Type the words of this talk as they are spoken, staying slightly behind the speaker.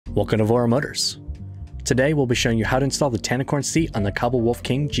Welcome to Voromotors. Today we'll be showing you how to install the Tanakorn Seat on the Kaabo Wolf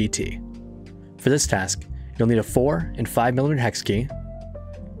King GT. For this task, you'll need a 4 and 5mm hex key,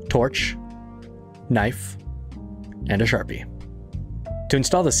 torch, knife, and a Sharpie. To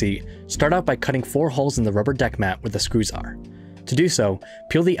install the seat, start out by cutting 4 holes in the rubber deck mat where the screws are. To do so,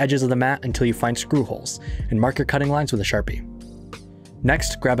 peel the edges of the mat until you find screw holes, and mark your cutting lines with a Sharpie.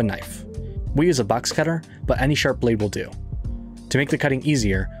 Next, grab a knife. We use a box cutter, but any sharp blade will do. To make the cutting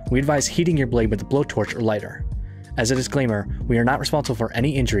easier, we advise heating your blade with a blowtorch or lighter. As a disclaimer, we are not responsible for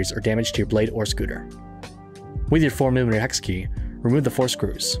any injuries or damage to your blade or scooter. With your 4mm hex key, remove the 4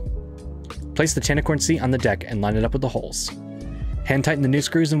 screws. Place the Tanakorn seat on the deck and line it up with the holes. Hand tighten the new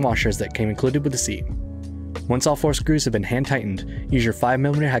screws and washers that came included with the seat. Once all 4 screws have been hand tightened, use your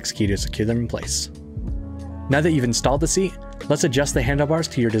 5mm hex key to secure them in place. Now that you've installed the seat, let's adjust the handlebars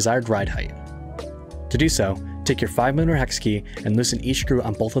to your desired ride height. To do so, take your 5mm hex key and loosen each screw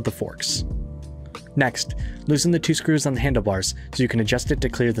on both of the forks. Next, loosen the 2 screws on the handlebars so you can adjust it to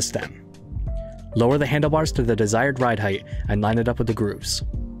clear the stem. Lower the handlebars to the desired ride height and line it up with the grooves.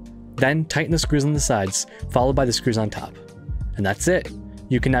 Then tighten the screws on the sides, followed by the screws on top. And that's it!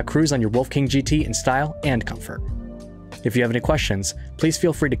 You can now cruise on your Wolf King GT in style and comfort. If you have any questions, please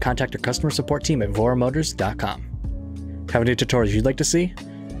feel free to contact our customer support team at voromotors.com. Have any tutorials you'd like to see?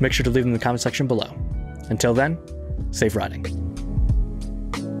 Make sure to leave them in the comment section below. Until then, safe riding.